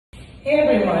Hey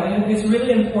everyone, it's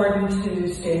really important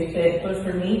to stay fit, but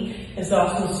for me, it's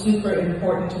also super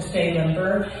important to stay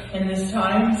limber in this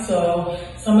time. So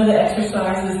some of the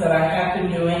exercises that I have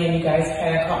been doing, and you guys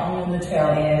kind of caught me in the tail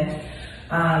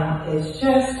end, is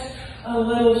just a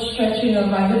little stretching of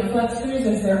my hip flexors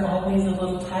as they're always a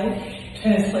little tight.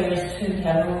 Tennis players tend to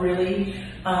have a really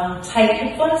tight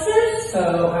hip flexors,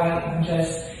 so I'm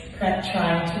just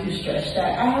trying to stretch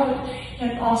that out,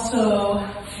 and also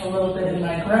a little bit in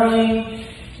my groin,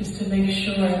 just to make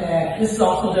sure that this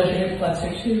also does your hip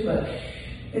flexor too, but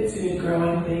it's a good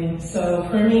growing thing. So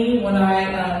for me, when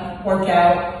I work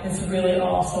out, it's really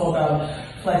also about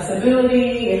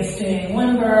flexibility and staying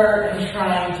limber and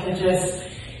trying to just,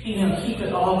 keep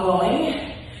it all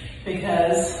going,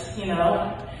 because,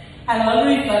 I love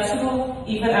to be flexible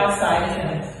even outside of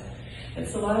tennis.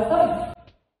 It's a lot of fun.